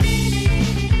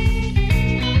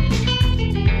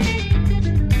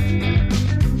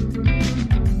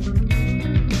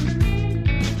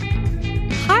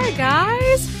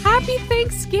Happy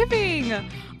Thanksgiving!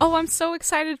 Oh, I'm so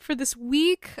excited for this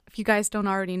week. If you guys don't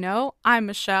already know, I'm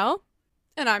Michelle.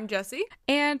 And I'm Jessie.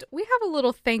 And we have a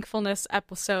little thankfulness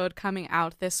episode coming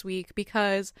out this week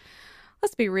because,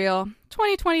 let's be real,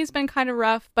 2020 has been kind of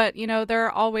rough, but, there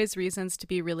are always reasons to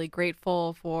be really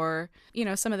grateful for,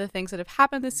 some of the things that have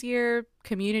happened this year,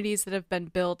 communities that have been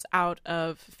built out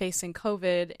of facing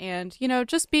COVID, and,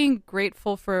 just being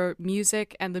grateful for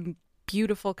music and the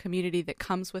beautiful community that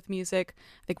comes with music.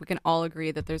 I think we can all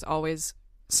agree that there's always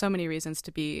so many reasons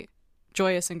to be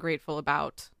joyous and grateful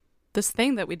about this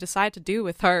thing that we decide to do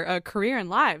with our career and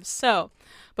lives. So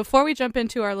before we jump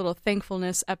into our little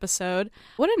thankfulness episode,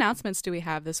 what announcements do we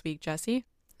have this week, Jessie?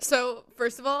 So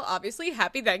first of all, obviously,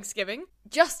 happy Thanksgiving.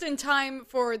 Just in time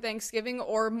for Thanksgiving,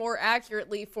 or more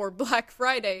accurately for Black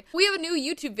Friday, we have a new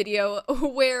YouTube video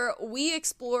where we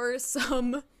explore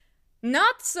some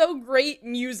not so great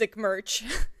music merch.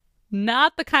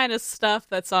 Not the kind of stuff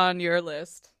that's on your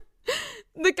list.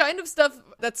 The kind of stuff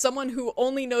that someone who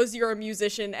only knows you're a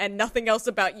musician and nothing else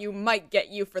about you might get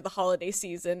you for the holiday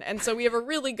season. And so we have a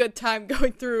really good time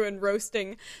going through and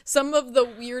roasting some of the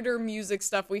weirder music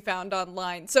stuff we found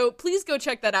online. So please go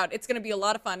check that out. It's going to be a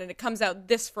lot of fun, and it comes out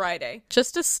this Friday.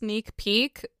 Just a sneak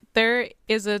peek, there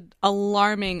is an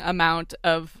alarming amount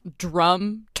of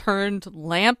drum-turned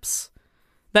lamps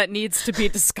that needs to be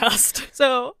discussed.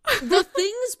 So the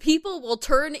things people will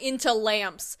turn into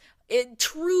lamps, it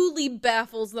truly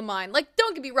baffles the mind. Like,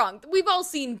 don't get me wrong, we've all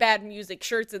seen bad music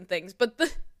shirts and things, but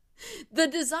the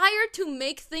desire to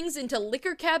make things into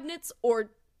liquor cabinets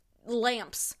or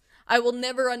lamps, I will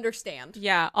never understand.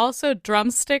 Yeah, also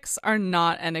drumsticks are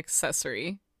not an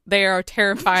accessory. They are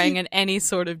terrifying in any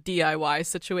sort of DIY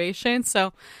situation,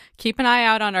 so keep an eye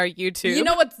out on our YouTube. You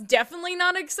know what's definitely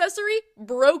not an accessory?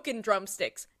 Broken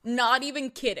drumsticks. Not even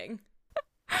kidding.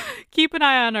 Keep an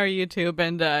eye on our YouTube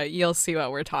and you'll see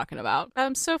what we're talking about.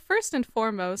 So first and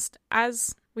foremost,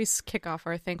 as we kick off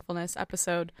our thankfulness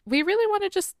episode, we really want to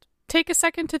just take a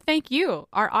second to thank you,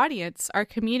 our audience, our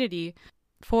community,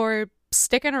 for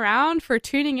sticking around, for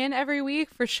tuning in every week,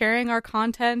 for sharing our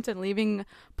content and leaving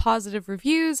positive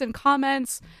reviews and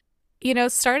comments.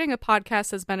 Starting a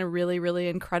podcast has been a really, really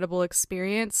incredible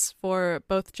experience for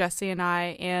both Jessie and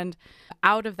I. And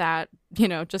out of that,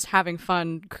 just having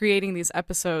fun creating these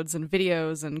episodes and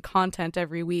videos and content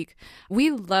every week,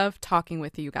 we love talking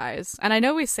with you guys. And I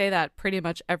know we say that pretty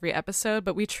much every episode,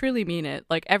 but we truly mean it.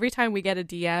 Like, every time we get a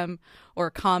DM or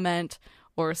a comment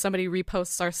or somebody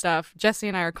reposts our stuff, Jessie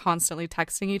and I are constantly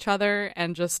texting each other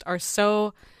and just are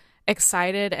so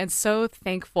excited and so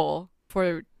thankful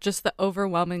for just the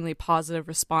overwhelmingly positive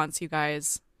response you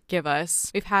guys give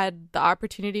us. We've had the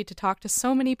opportunity to talk to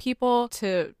so many people,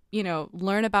 to,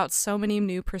 learn about so many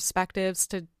new perspectives,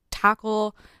 to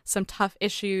tackle some tough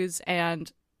issues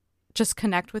and just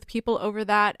connect with people over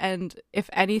that. And if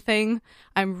anything,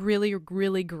 I'm really,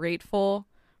 really grateful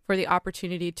for the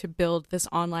opportunity to build this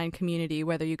online community,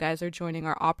 whether you guys are joining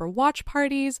our opera watch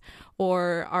parties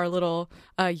or our little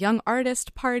young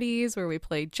artist parties where we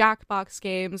play Jackbox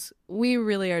games. We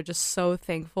really are just so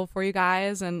thankful for you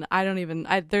guys, and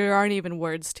there aren't even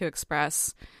words to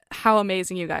express how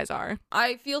amazing you guys are.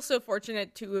 I feel so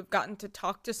fortunate to have gotten to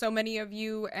talk to so many of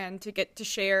you and to get to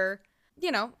share,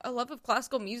 a love of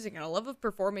classical music and a love of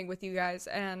performing with you guys.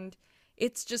 And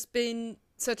it's just been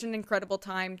such an incredible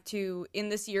time to, in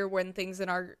this year when things in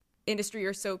our industry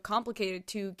are so complicated,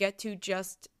 to get to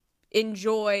just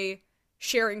enjoy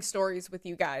sharing stories with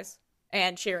you guys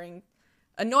and sharing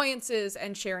annoyances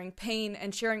and sharing pain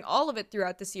and sharing all of it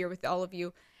throughout this year with all of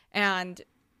you. And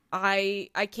I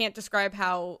can't describe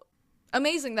how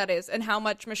amazing that is, and how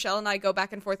much Michelle and I go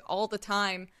back and forth all the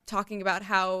time talking about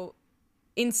how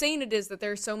insane it is that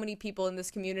there are so many people in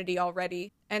this community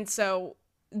already. And so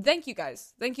thank you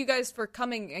guys. Thank you guys for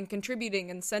coming and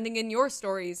contributing and sending in your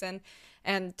stories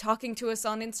and talking to us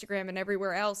on Instagram and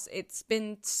everywhere else. It's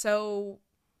been so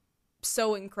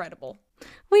incredible.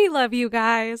 We love you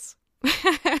guys.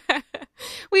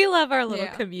 We love our little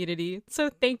community. So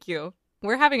thank you.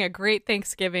 We're having a great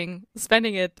Thanksgiving,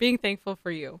 spending it being thankful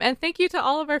for you. And thank you to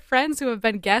all of our friends who have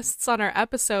been guests on our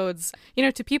episodes,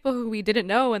 to people who we didn't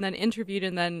know and then interviewed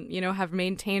and then, have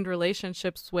maintained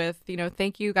relationships with.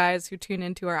 Thank you guys who tune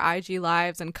into our IG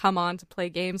lives and come on to play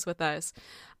games with us.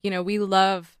 We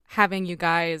love having you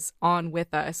guys on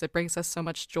with us. It brings us so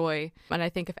much joy. And I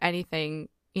think if anything,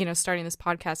 starting this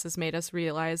podcast has made us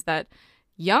realize that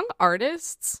young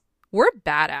artists, we're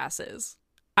badasses.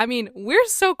 I mean, we're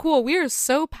so cool. We are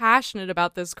so passionate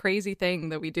about this crazy thing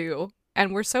that we do.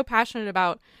 And we're so passionate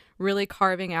about really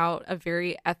carving out a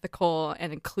very ethical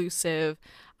and inclusive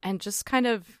and just kind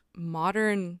of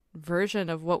modern version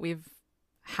of what we've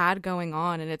had going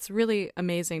on. And it's really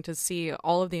amazing to see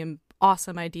all of the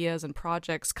awesome ideas and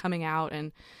projects coming out.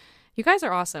 And you guys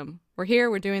are awesome. We're here.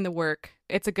 We're doing the work.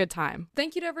 It's a good time.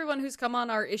 Thank you to everyone who's come on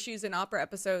our Issues in Opera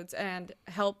episodes and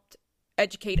helped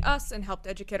educate us and helped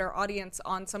educate our audience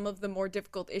on some of the more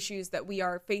difficult issues that we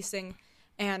are facing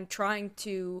and trying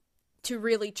to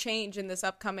really change in this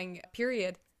upcoming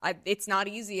period. It's not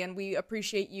easy, and we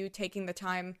appreciate you taking the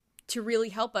time to really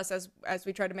help us as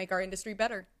we try to make our industry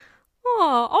better.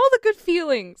 Oh, all the good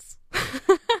feelings. I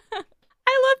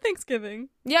love Thanksgiving.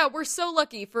 Yeah, we're so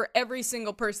lucky for every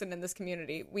single person in this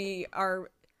community. We are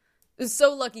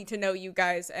so lucky to know you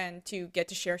guys and to get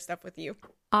to share stuff with you.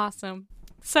 Awesome.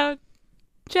 So,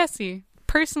 Jessie,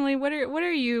 personally, what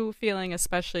are you feeling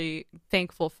especially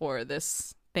thankful for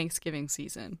this Thanksgiving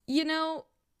season? You know,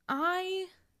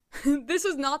 this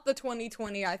is not the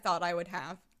 2020 I thought I would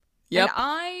have. Yep.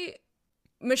 And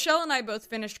Michelle and I both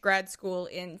finished grad school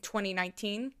in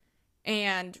 2019,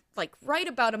 and like right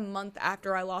about a month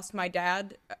after I lost my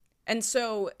dad. And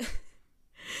so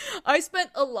I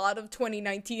spent a lot of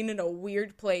 2019 in a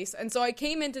weird place. And so I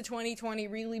came into 2020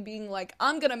 really being like,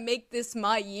 I'm gonna make this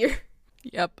my year.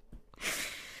 Yep.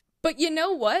 But you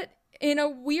know what? In a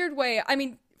weird way, I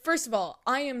mean, first of all,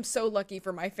 I am so lucky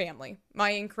for my family,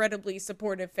 my incredibly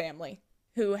supportive family,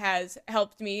 who has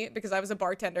helped me because I was a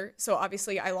bartender. So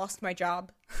obviously I lost my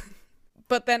job.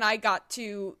 But then I got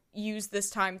to use this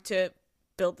time to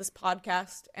build this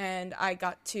podcast, and I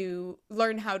got to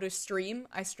learn how to stream.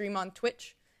 I stream on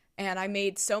Twitch, and I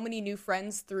made so many new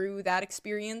friends through that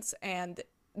experience, and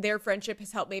their friendship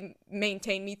has helped me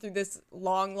maintain me through this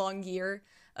long year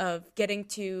of getting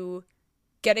to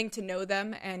know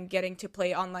them and getting to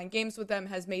play online games with them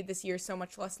has made this year so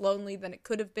much less lonely than it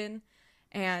could have been.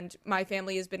 And my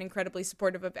family has been incredibly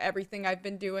supportive of everything I've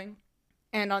been doing.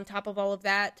 And on top of all of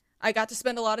that, I got to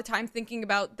spend a lot of time thinking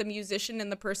about the musician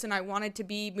and the person I wanted to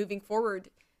be moving forward,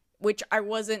 which I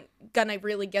wasn't gonna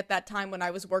really get that time when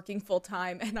I was working full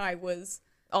time and I was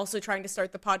also trying to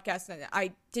start the podcast. And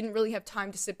I didn't really have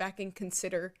time to sit back and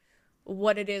consider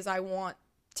what it is I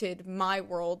wanted my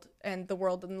world and the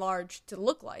world in large to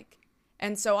look like.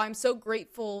 And so I'm so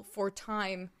grateful for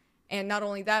time, and not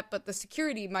only that, but the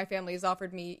security my family has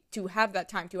offered me to have that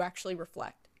time to actually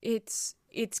reflect. It's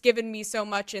given me so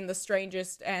much in the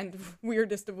strangest and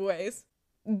weirdest of ways.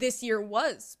 This year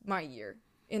was my year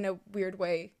in a weird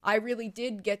way. I really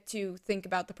did get to think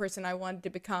about the person I wanted to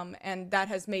become, and that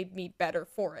has made me better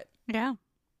for it. Yeah.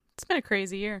 It's been a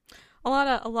crazy year. A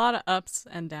lot of ups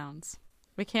and downs.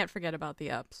 We can't forget about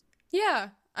the ups. Yeah.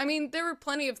 I mean, there were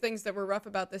plenty of things that were rough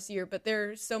about this year, but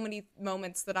there are so many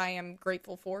moments that I am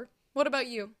grateful for. What about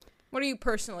you? What are you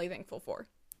personally thankful for?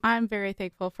 I'm very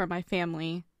thankful for my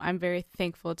family. I'm very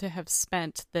thankful to have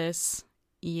spent this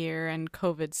year and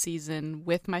COVID season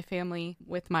with my family,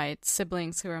 with my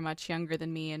siblings who are much younger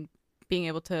than me, and being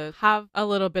able to have a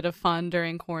little bit of fun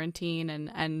during quarantine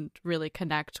and really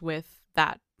connect with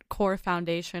that core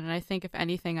foundation. And I think, if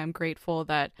anything, I'm grateful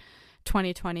that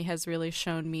 2020 has really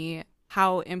shown me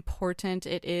how important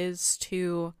it is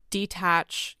to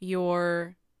detach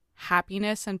your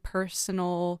happiness and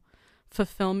personal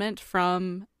fulfillment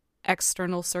from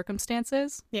external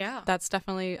circumstances. Yeah. That's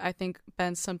definitely, I think,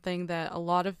 been something that a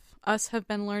lot of us have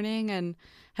been learning, and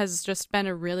has just been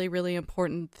a really, really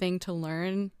important thing to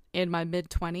learn in my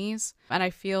mid-20s, and I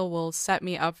feel will set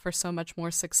me up for so much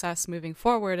more success moving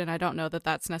forward. And I don't know that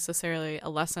that's necessarily a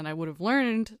lesson I would have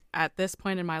learned at this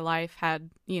point in my life had,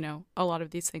 a lot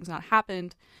of these things not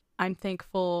happened. I'm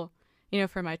thankful,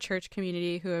 for my church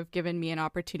community, who have given me an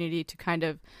opportunity to kind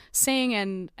of sing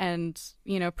and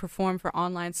perform for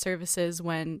online services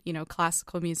when,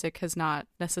 classical music has not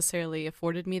necessarily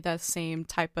afforded me the same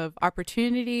type of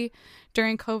opportunity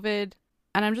during COVID.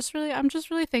 And I'm just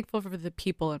really thankful for the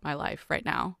people in my life right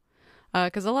now,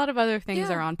 because a lot of other things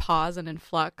are on pause and in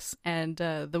flux. And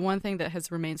the one thing that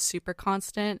has remained super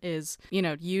constant is,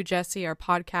 you, Jessie, our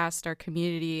podcast, our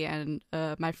community, and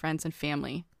my friends and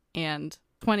family. And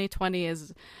 2020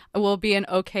 will be an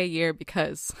okay year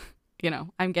because,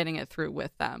 I'm getting it through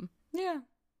with them. Yeah,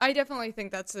 I definitely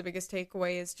think that's the biggest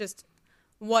takeaway, is just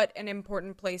what an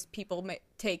important place people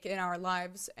take in our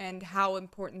lives and how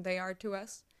important they are to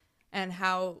us. And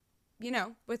how,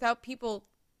 without people,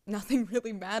 nothing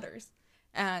really matters.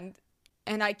 And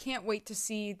I can't wait to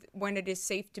see, when it is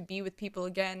safe to be with people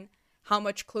again, how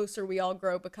much closer we all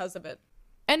grow because of it.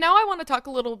 And now I want to talk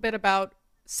a little bit about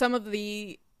some of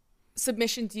the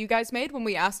submissions you guys made when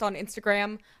we asked on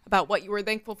Instagram about what you were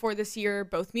thankful for this year,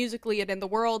 both musically and in the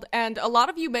world. And a lot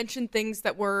of you mentioned things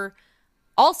that were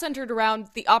all centered around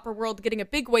the opera world getting a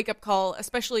big wake-up call,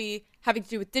 especially having to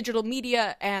do with digital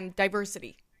media and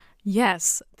diversity.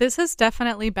 Yes, this has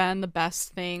definitely been the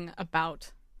best thing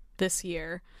about this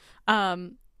year.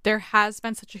 There has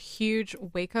been such a huge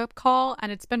wake up call,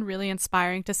 and it's been really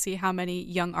inspiring to see how many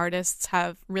young artists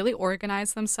have really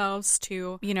organized themselves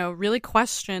to, really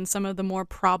question some of the more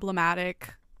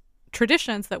problematic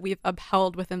traditions that we've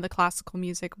upheld within the classical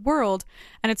music world.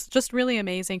 And it's just really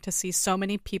amazing to see so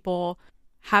many people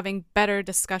having better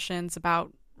discussions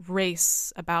about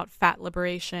race, about fat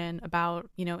liberation,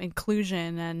 about,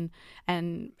 inclusion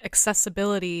and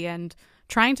accessibility, and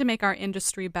trying to make our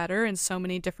industry better in so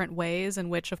many different ways, in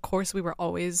which, of course, we were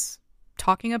always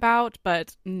talking about,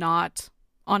 but not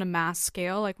on a mass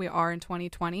scale like we are in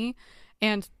 2020.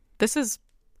 And this is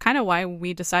kind of why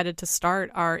we decided to start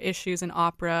our Issues in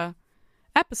Opera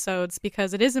episodes,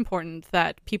 because it is important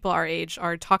that people our age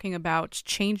are talking about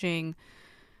changing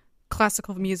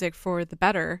classical music for the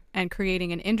better and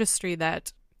creating an industry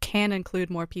that can include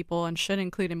more people and should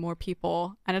include more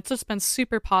people. And it's just been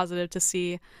super positive to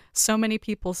see so many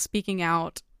people speaking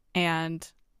out and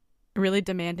really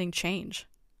demanding change.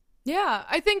 Yeah,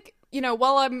 I think,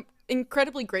 while I'm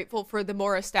incredibly grateful for the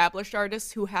more established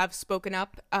artists who have spoken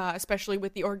up, especially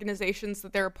with the organizations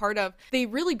that they're a part of, the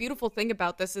really beautiful thing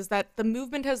about this is that the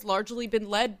movement has largely been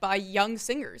led by young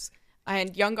singers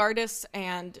and young artists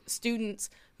and students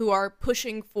who are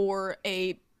pushing for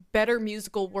a better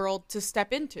musical world to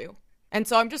step into. And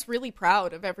so I'm just really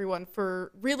proud of everyone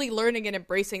for really learning and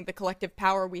embracing the collective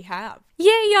power we have.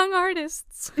 Yay, young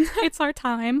artists! It's our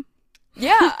time.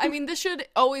 Yeah, I mean, this should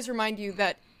always remind you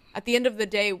that at the end of the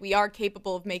day, we are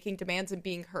capable of making demands and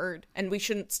being heard, and we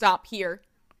shouldn't stop here,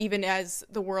 even as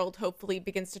the world hopefully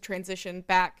begins to transition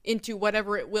back into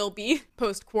whatever it will be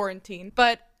post-quarantine.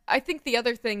 But I think the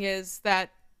other thing is that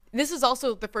this is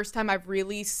also the first time I've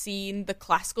really seen the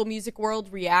classical music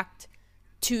world react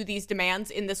to these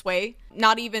demands in this way,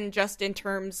 not even just in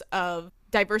terms of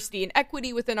diversity and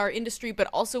equity within our industry, but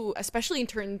also especially in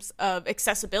terms of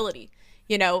accessibility.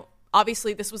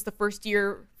 Obviously this was the first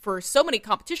year for so many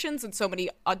competitions and so many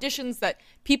auditions that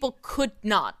people could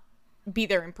not be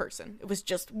there in person. It was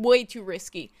just way too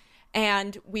risky.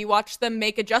 And we watched them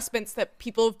make adjustments that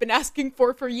people have been asking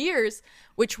for years,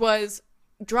 which was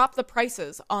drop the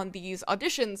prices on these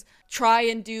auditions, try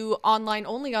and do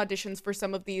online-only auditions for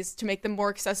some of these to make them more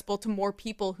accessible to more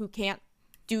people who can't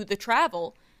do the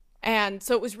travel. And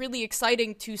so it was really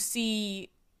exciting to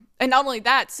see, and not only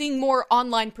that, seeing more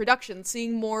online production,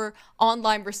 seeing more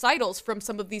online recitals from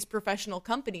some of these professional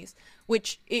companies,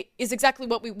 which is exactly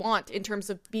what we want in terms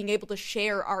of being able to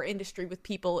share our industry with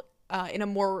people in a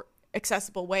more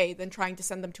accessible way than trying to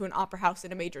send them to an opera house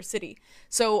in a major city.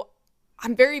 So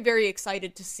I'm very, very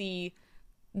excited to see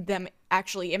them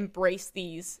actually embrace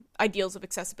these ideals of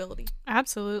accessibility.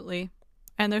 Absolutely.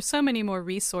 And there's so many more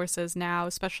resources now,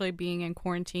 especially being in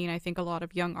quarantine. I think a lot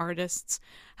of young artists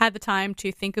had the time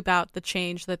to think about the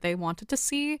change that they wanted to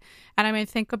see. And I mean,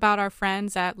 think about our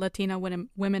friends at Latina Women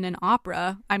in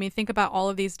Opera. I mean, think about all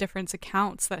of these different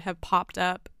accounts that have popped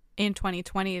up in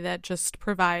 2020 that just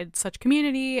provide such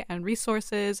community and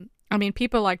resources. I mean,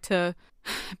 people like to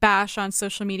bash on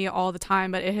social media all the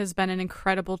time, but it has been an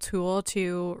incredible tool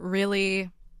to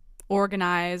really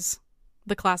organize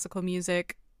the classical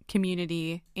music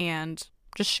community and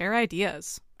just share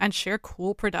ideas and share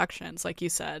cool productions, like you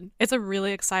said. It's a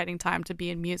really exciting time to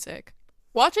be in music.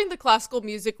 Watching the classical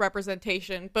music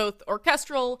representation, both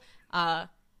orchestral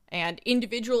and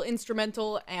individual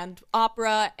instrumental and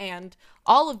opera and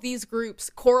all of these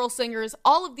groups, choral singers,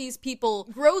 all of these people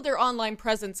grow their online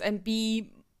presence and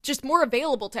be just more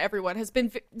available to everyone has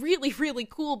been really, really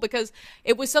cool, because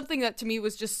it was something that to me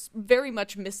was just very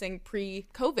much missing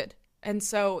pre-COVID. And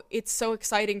so it's so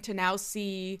exciting to now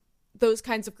see those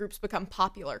kinds of groups become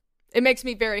popular. It makes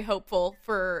me very hopeful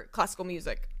for classical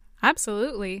music.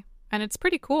 Absolutely. And it's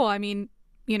pretty cool. I mean,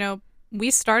 we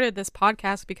started this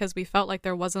podcast because we felt like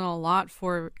there wasn't a lot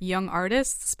for young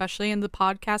artists, especially in the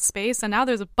podcast space. And now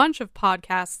there's a bunch of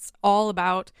podcasts all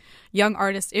about young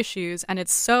artist issues. And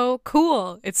it's so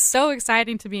cool. It's so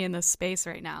exciting to be in this space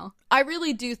right now. I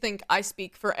really do think I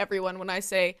speak for everyone when I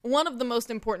say one of the most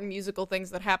important musical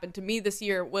things that happened to me this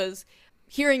year was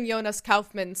hearing Jonas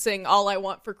Kaufmann sing All I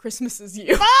Want for Christmas Is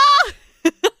You.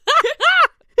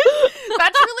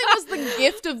 That really was the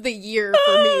gift of the year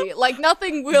for me. Like,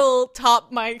 nothing will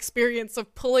top my experience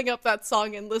of pulling up that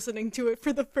song and listening to it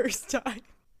for the first time.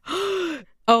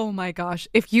 Oh my gosh.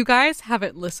 If you guys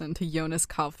haven't listened to Jonas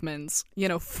Kaufmann's,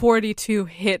 42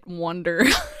 hit wonder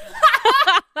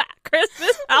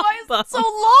Christmas album. Why is it so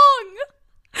long?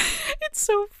 It's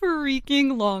so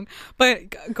freaking long.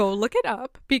 But go look it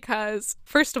up because,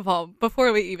 first of all,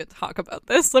 before we even talk about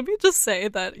this, let me just say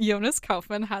that Jonas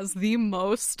Kaufman has the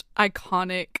most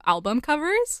iconic album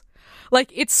covers.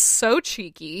 Like, it's so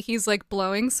cheeky. He's like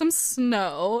blowing some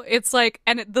snow. It's like,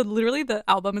 and literally the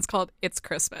album is called It's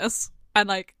Christmas. And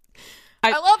like,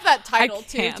 I love that title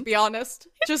too, to be honest.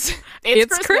 Just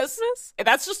it's Christmas.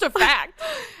 That's just a fact.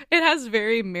 It has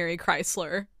very Mary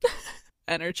Chrysler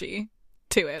energy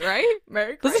to it, right?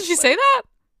 Mary Chrysler. Doesn't she say that?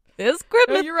 It's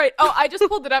Christmas. No, you're right. Oh, I just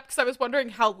pulled it up because I was wondering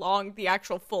how long the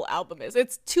actual full album is.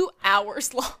 It's 2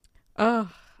 hours long.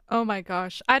 Oh my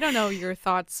gosh. I don't know your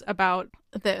thoughts about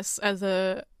this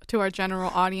to our general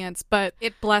audience, but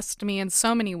it blessed me in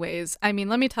so many ways. I mean,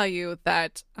 let me tell you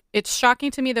that it's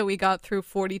shocking to me that we got through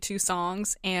 42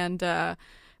 songs and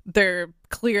there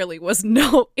clearly was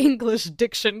no English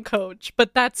diction coach,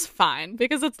 but that's fine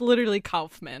because it's literally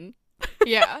Kaufman.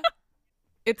 Yeah.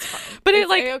 It's fine. But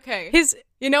it's okay.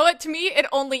 You know what? To me, it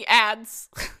only adds.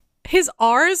 His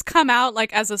R's come out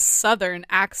like as a southern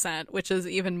accent, which is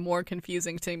even more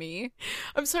confusing to me.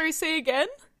 I'm sorry, say again?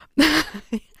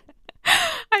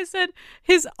 I said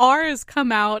his R's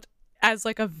come out as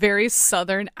like a very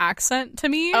southern accent to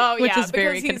me, which is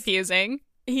very confusing.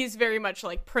 He's very much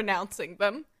like pronouncing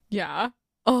them. Yeah.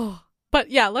 Oh, but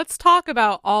yeah, let's talk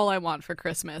about All I Want for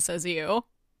Christmas as You.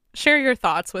 Share your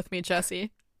thoughts with me,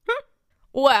 Jessie.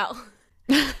 Well,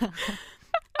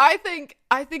 I think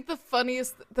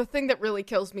the thing that really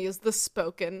kills me is the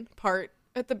spoken part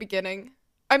at the beginning.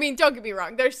 I mean, don't get me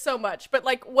wrong, there's so much, but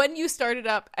like when you start it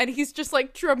up and he's just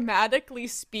like dramatically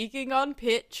speaking on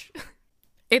pitch.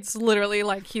 It's literally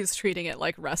like he's treating it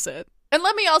like russet. And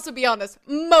let me also be honest,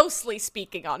 mostly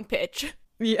speaking on pitch.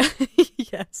 Yeah.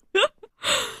 Yes.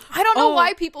 I don't know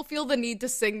why people feel the need to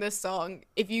sing this song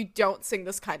if you don't sing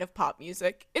this kind of pop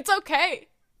music. It's okay.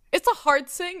 It's a hard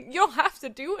sing. You don't have to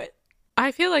do it.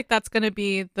 I feel like that's going to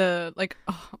be let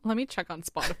me check on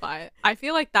Spotify. I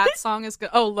feel like that song is good.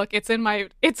 Oh, look, it's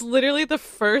literally the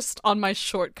first on my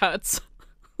shortcuts.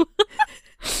 It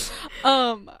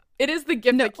is the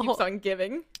gift that keeps on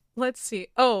giving. Let's see.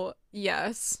 Oh,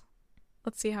 yes.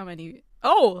 Let's see how many.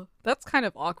 Oh, that's kind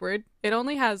of awkward. It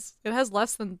has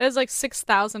like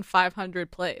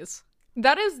 6,500 plays.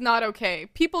 That is not okay.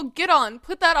 People get on,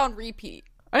 put that on repeat.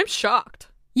 I'm shocked.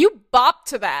 You bop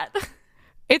to that.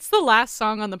 It's the last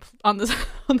song on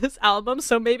this album,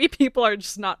 so maybe people are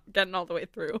just not getting all the way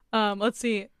through. Let's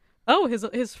see. Oh,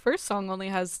 his first song only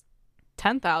has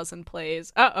 10,000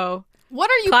 plays. Uh-oh.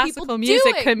 What are you Classical people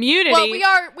music doing? Community. Well,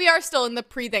 we are still in the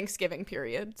pre-Thanksgiving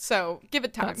period, so give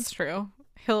it time. That's true.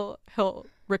 He'll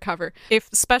recover. If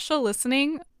special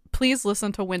listening, please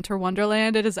listen to Winter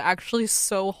Wonderland. It is actually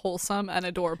so wholesome and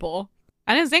adorable.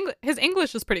 And his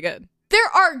English is pretty good. There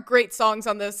are great songs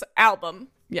on this album.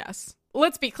 Yes.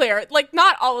 Let's be clear. Like,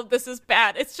 not all of this is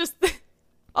bad. It's just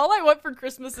All I Want for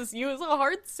Christmas Is You is a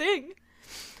hard sing.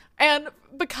 And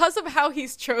because of how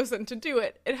he's chosen to do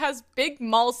it, it has big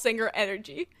mall singer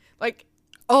energy. Like,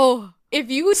 if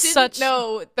you didn't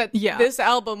know that this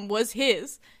album was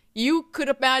his, you could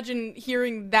imagine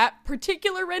hearing that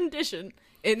particular rendition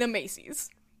in a Macy's.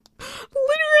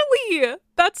 Literally!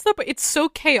 It's so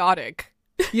chaotic.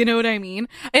 You know what I mean?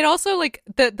 It also, like,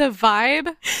 the vibe.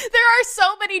 There are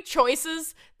so many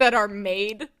choices that are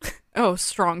made. Oh,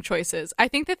 strong choices. I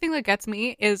think the thing that gets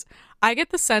me is I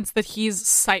get the sense that he's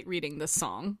sight reading this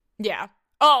song. Yeah.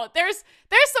 Oh, there's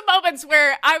some moments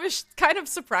where I was kind of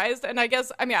surprised, and I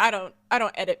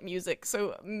don't edit music,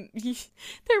 so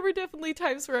there were definitely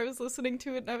times where I was listening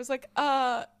to it and I was like,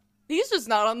 he's just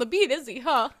not on the beat, is he,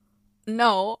 huh?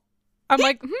 No. I'm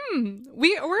like,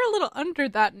 we're a little under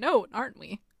that note, aren't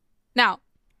we? Now,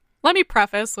 let me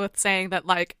preface with saying that,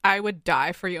 like, I would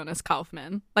die for Jonas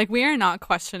Kaufman. Like, we are not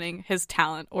questioning his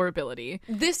talent or ability.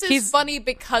 This is funny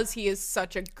because he is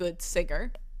such a good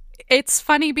singer. It's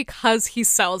funny because he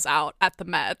sells out at the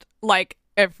Met, like,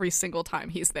 every single time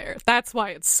he's there. That's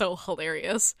why it's so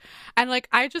hilarious. And, like,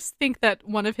 I just think that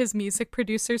one of his music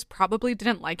producers probably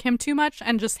didn't like him too much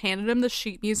and just handed him the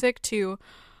sheet music to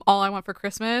All I Want for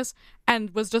Christmas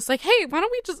and was just like, hey, why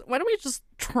don't we just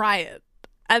try it?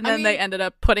 And then they ended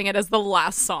up putting it as the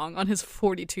last song on his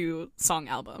 42 song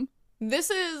album. This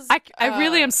is I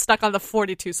really am stuck on the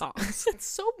 42 songs. It's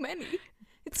so many.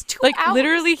 It's 2 like hours.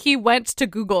 Literally he went to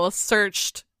Google,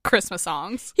 searched Christmas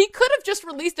songs. He could have just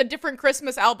released a different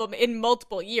Christmas album in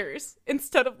multiple years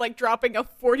instead of like dropping a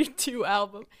 42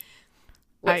 album.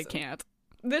 Listen, I can't.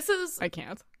 I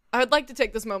can't. I would like to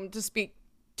take this moment to speak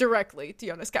directly to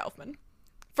Jonas Kaufman.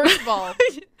 First of all,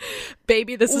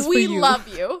 baby, this is for you. We love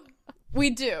you. We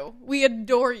do. We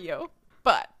adore you.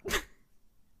 But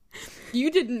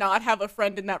You did not have a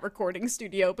friend in that recording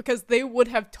studio because they would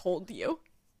have told you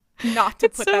not to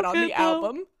put that on the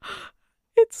album.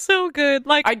 It's so good.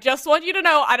 Like, I just want you to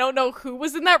know, I don't know who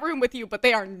was in that room with you, but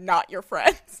they are not your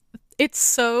friends. it's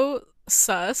so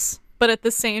sus, but at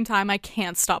the same time, I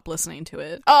can't stop listening to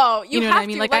it. Oh, You know what I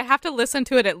mean? Like, I have to listen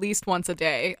to it at least once a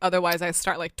day. Otherwise, I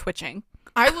start, like, twitching.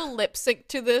 I will lip sync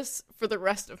to this for the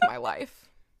rest of my life.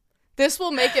 This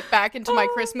will make it back into my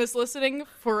Christmas listening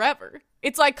forever.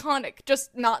 It's iconic,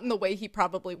 just not in the way he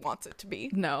probably wants it to be.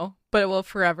 No, but it will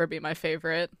forever be my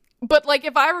favorite. But, like,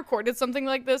 if I recorded something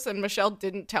like this and Michelle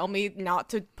didn't tell me not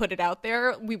to put it out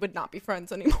there, we would not be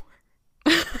friends anymore.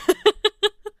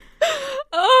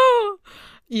 Oh,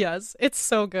 yes, it's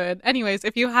so good. Anyways,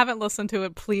 if you haven't listened to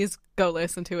it, please go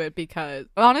listen to it because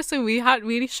honestly,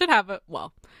 we should have a,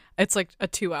 well, it's like a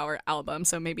 2-hour album,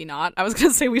 so maybe not. I was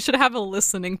going to say we should have a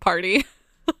listening party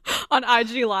on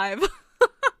IG Live.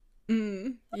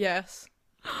 Yes.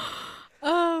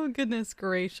 Oh, goodness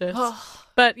gracious.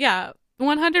 But yeah,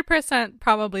 100%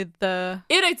 probably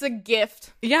It's a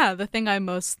gift. the thing I'm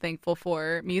most thankful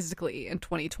for musically in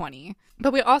 2020.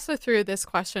 But we also threw this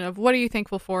question of what are you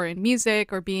thankful for in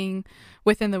music or being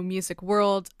within the music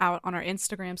world out on our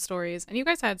Instagram stories. And you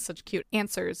guys had such cute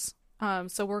answers.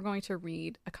 So we're going to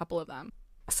read a couple of them.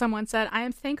 Someone said, I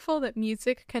am thankful that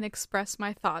music can express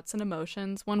my thoughts and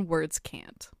emotions when words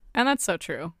can't. And that's so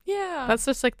true. Yeah. That's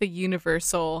just like the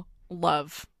universal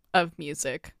love of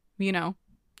music, you know?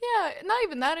 Yeah, not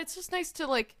even that. It's just nice to,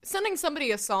 like, sending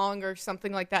somebody a song or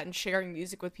something like that and sharing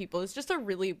music with people is just a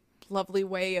really lovely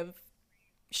way of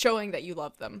showing that you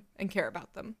love them and care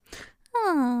about them.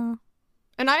 Aww.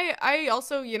 And I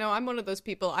also, you know, I'm one of those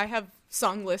people. I have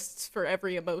song lists for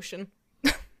every emotion.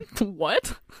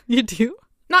 What? You do?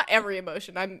 Not every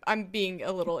emotion. I'm being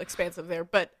a little expansive there,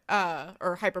 but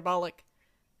or hyperbolic.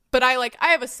 But I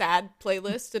have a sad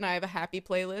playlist and I have a happy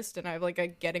playlist and I have like a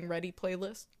getting ready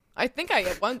playlist. I think I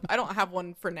have one. I don't have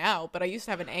one for now, but I used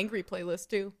to have an angry playlist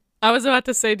too. I was about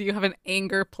to say, do you have an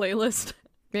anger playlist?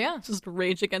 Yeah. Just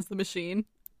Rage Against the Machine.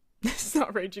 It's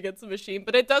not Rage Against the Machine,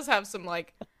 but it does have some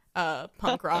like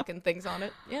punk rock and things on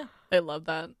it. Yeah. I love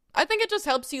that. I think it just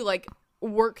helps you like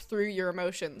work through your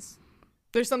emotions.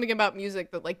 There's something about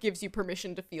music that like gives you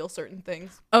permission to feel certain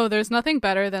things. Oh, there's nothing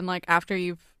better than like after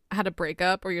you've had a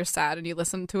breakup or you're sad and you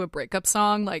listen to a breakup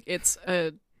song. Like it's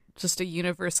just a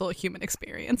universal human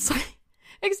experience.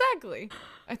 Exactly.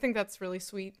 I think that's really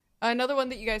sweet. Another one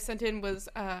that you guys sent in was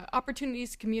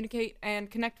opportunities to communicate and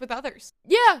connect with others.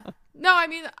 Yeah. No, I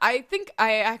mean, I think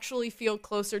I actually feel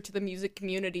closer to the music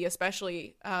community,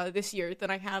 especially this year, than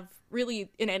I have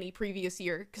really in any previous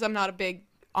year, because I'm not a big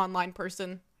online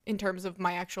person in terms of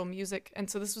my actual music. And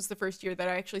so this was the first year that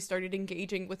I actually started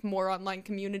engaging with more online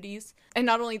communities. And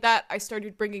not only that, I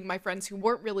started bringing my friends who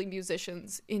weren't really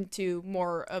musicians into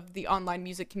more of the online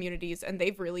music communities, and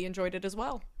they've really enjoyed it as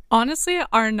well. Honestly,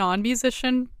 our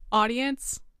non-musician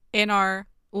audience in our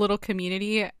little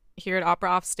community here at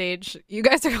Opera Offstage, you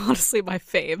guys are honestly my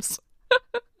faves.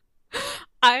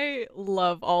 I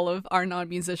love all of our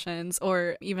non-musicians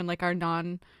or even like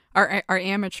our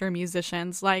amateur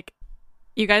musicians. Like,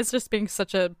 you guys just bring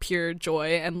such a pure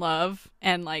joy and love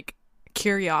and like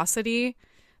curiosity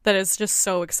that is just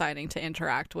so exciting to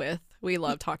interact with. We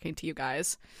love talking to you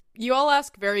guys. You all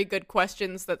ask very good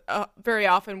questions that very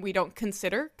often we don't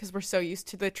consider because we're so used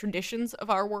to the traditions of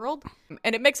our world.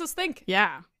 And it makes us think.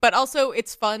 Yeah. But also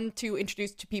it's fun to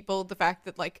introduce to people the fact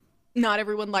that like not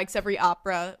everyone likes every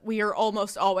opera. We are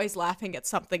almost always laughing at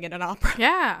something in an opera.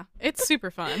 Yeah. It's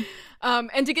super fun.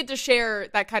 And to get to share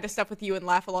that kind of stuff with you and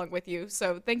laugh along with you.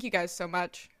 So thank you guys so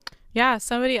much. Yeah,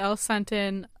 somebody else sent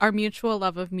in, our mutual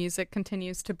love of music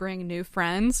continues to bring new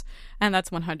friends, and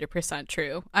that's 100%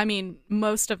 true. I mean,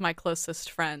 most of my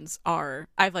closest friends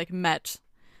I've like met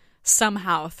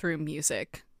somehow through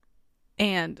music,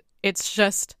 and it's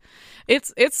just,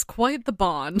 it's quite the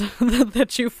bond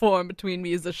that you form between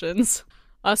musicians,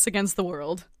 us against the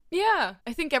world. Yeah,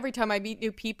 I think every time I meet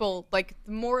new people, like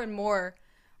more and more,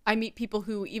 I meet people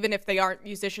who, even if they aren't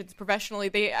musicians professionally,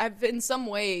 they have in some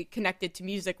way connected to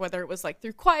music, whether it was like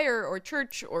through choir or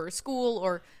church or school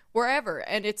or wherever.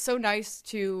 And it's so nice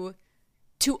to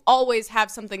always have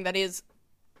something that is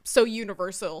so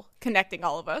universal connecting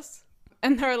all of us.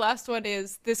 And our last one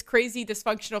is this crazy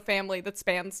dysfunctional family that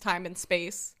spans time and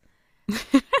space.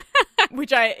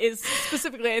 Which is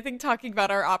specifically, I think, talking about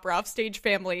our Opera Offstage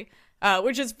family,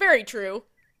 which is very true.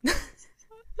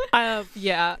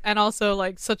 Yeah, and also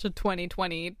like such a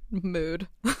 2020 mood.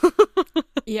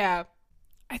 Yeah,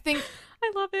 I think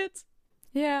I love it.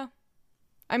 Yeah,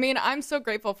 I mean, I'm so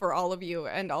grateful for all of you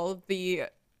and all of the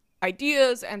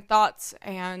ideas and thoughts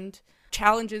and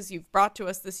challenges you've brought to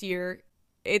us this year.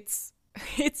 It's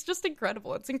just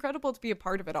incredible. It's incredible to be a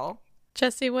part of it all.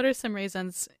 Jesse, what are some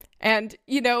reasons? And,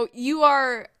 you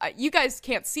guys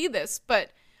can't see this,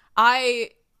 but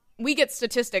we get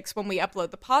statistics when we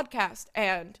upload the podcast,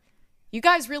 and you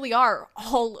guys really are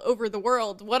all over the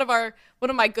world. One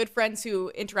of my good friends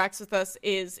who interacts with us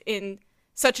is in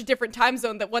such a different time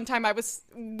zone that one time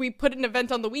we put an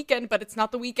event on the weekend, but it's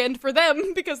not the weekend for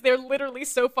them because they're literally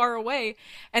so far away.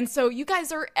 And so you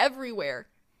guys are everywhere.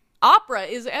 Opera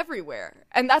is everywhere.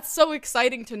 And that's so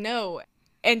exciting to know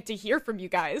and to hear from you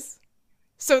guys.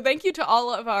 So thank you to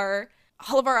all of our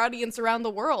audience around the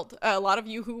world. A lot of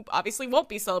you who obviously won't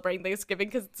be celebrating Thanksgiving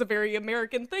because it's a very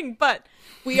American thing, but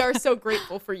we are so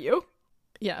grateful for you.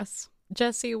 Yes.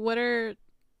 Jesse, what are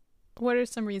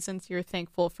some reasons you're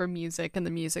thankful for music and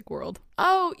the music world?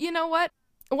 Oh, you know what?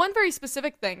 One very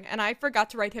specific thing, and I forgot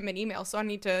to write him an email, so I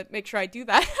need to make sure I do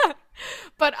that.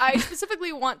 But I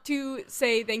specifically want to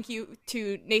say thank you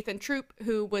to Nathan Troop,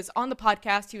 who was on the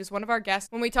podcast. He was one of our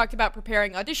guests when we talked about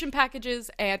preparing audition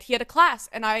packages, and he had a class,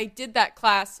 and I did that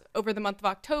class over the month of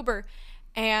October,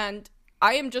 and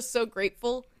I am just so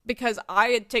grateful because I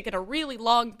had taken a really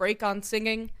long break on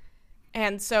singing,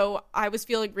 and so I was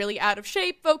feeling really out of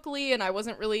shape vocally, and I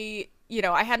wasn't really,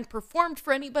 I hadn't performed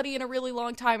for anybody in a really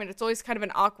long time, and it's always kind of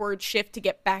an awkward shift to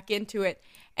get back into it.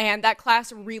 And that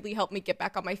class really helped me get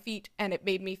back on my feet, and it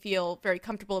made me feel very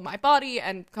comfortable in my body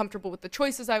and comfortable with the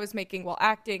choices I was making while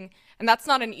acting. And that's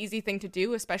not an easy thing to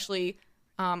do, especially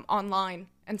online.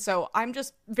 And so I'm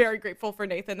just very grateful for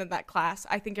Nathan in that class.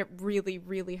 I think it really,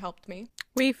 really helped me.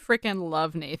 We freaking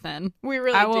love Nathan. We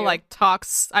really do.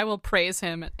 I will praise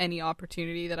him at any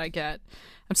opportunity that I get.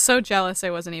 I'm so jealous I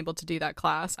wasn't able to do that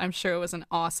class. I'm sure it was an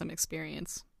awesome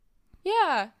experience.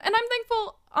 Yeah, and I'm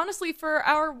thankful, honestly, for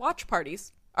our watch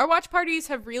parties. Our watch parties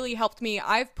have really helped me.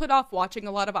 I've put off watching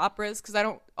a lot of operas because I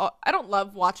don't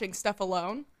love watching stuff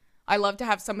alone. I love to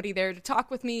have somebody there to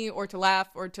talk with me or to laugh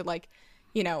or to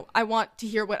I want to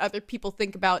hear what other people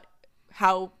think about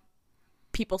how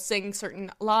people sing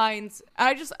certain lines.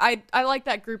 I like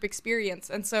that group experience.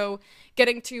 And so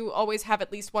getting to always have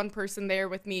at least one person there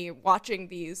with me watching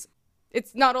these,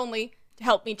 it's not only to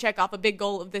help me check off a big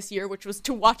goal of this year, which was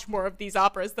to watch more of these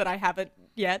operas that I haven't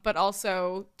yet, but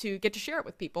also to get to share it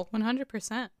with people.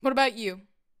 100%. What about you?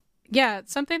 Yeah,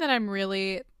 something that I'm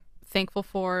really thankful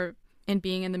for in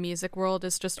being in the music world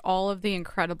is just all of the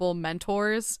incredible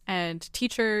mentors and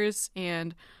teachers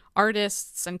and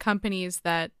artists and companies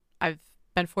that I've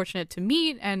been fortunate to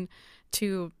meet and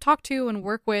to talk to and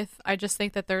work with. I just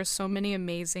think that there's so many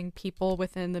amazing people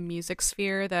within the music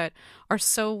sphere that are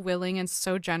so willing and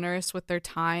so generous with their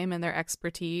time and their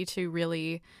expertise to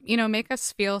really, make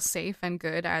us feel safe and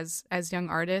good as young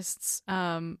artists.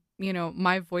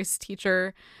 My voice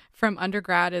teacher from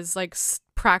undergrad is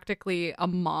practically a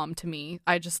mom to me.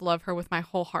 I just love her with my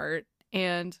whole heart.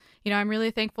 And, I'm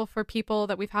really thankful for people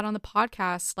that we've had on the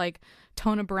podcast, like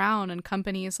Tona Brown and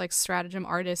companies like Stratagem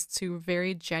Artists, who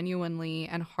very genuinely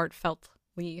and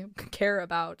heartfeltly care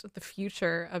about the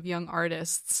future of young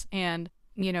artists and,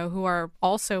 who are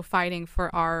also fighting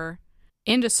for our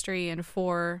industry and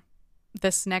for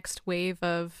this next wave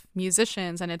of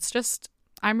musicians. And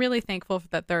I'm really thankful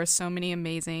that there are so many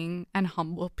amazing and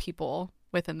humble people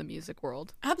within the music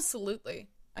world. Absolutely.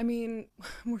 I mean,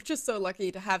 we're just so lucky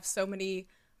to have so many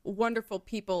wonderful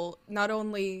people not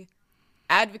only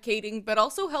advocating, but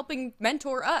also helping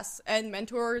mentor us and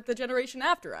mentor the generation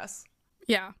after us.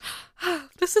 Yeah.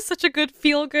 This is such a good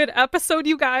feel-good episode,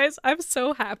 you guys. I'm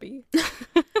so happy.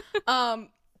 And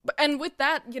with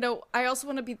that, I also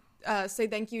want to say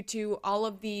thank you to all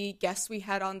of the guests we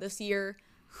had on this year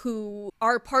who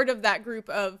are part of that group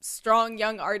of strong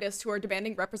young artists who are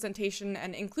demanding representation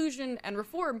and inclusion and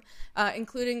reform,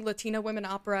 including Latina women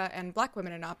opera and Black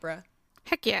women in opera.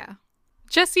 Heck yeah.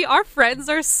 Jesse, our friends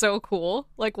are so cool.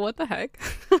 What the heck?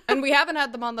 And we haven't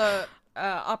had them on the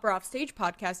Opera Offstage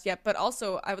podcast yet, but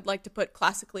also I would like to put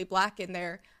Classically Black in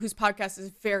there, whose podcast is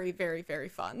very, very, very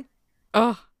fun.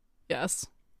 Oh, yes.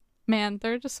 Man,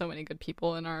 there are just so many good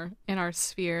people in our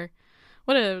sphere.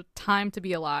 What a time to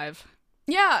be alive.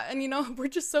 Yeah, and we're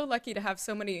just so lucky to have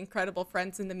so many incredible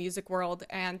friends in the music world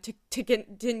and to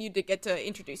continue to get to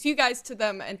introduce you guys to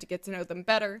them and to get to know them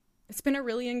better. It's been a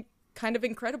really kind of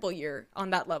incredible year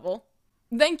on that level.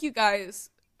 Thank you guys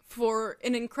for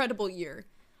an incredible year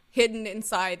hidden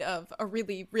inside of a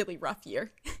really, really rough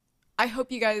year. I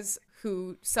hope you guys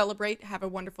who celebrate have a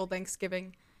wonderful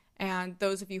Thanksgiving, and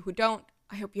those of you who don't,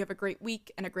 I hope you have a great week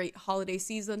and a great holiday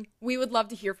season. We would love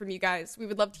to hear from you guys. We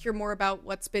would love to hear more about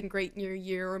what's been great in your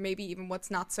year or maybe even what's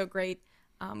not so great.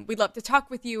 We'd love to talk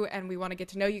with you, and we want to get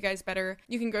to know you guys better.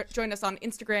 You can join us on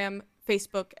Instagram,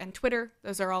 Facebook, and Twitter.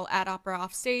 Those are all at Opera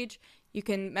Offstage. You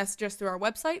can message us through our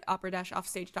website,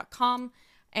 opera-offstage.com.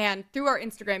 And through our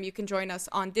Instagram, you can join us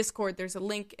on Discord. There's a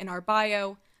link in our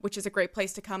bio, which is a great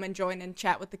place to come and join and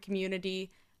chat with the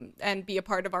community and be a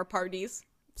part of our parties.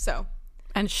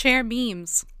 And share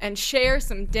memes. And share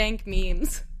some dank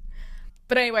memes.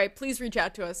 But anyway, please reach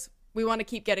out to us. We want to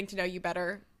keep getting to know you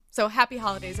better. So happy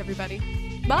holidays, everybody.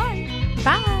 Bye.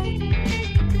 Bye.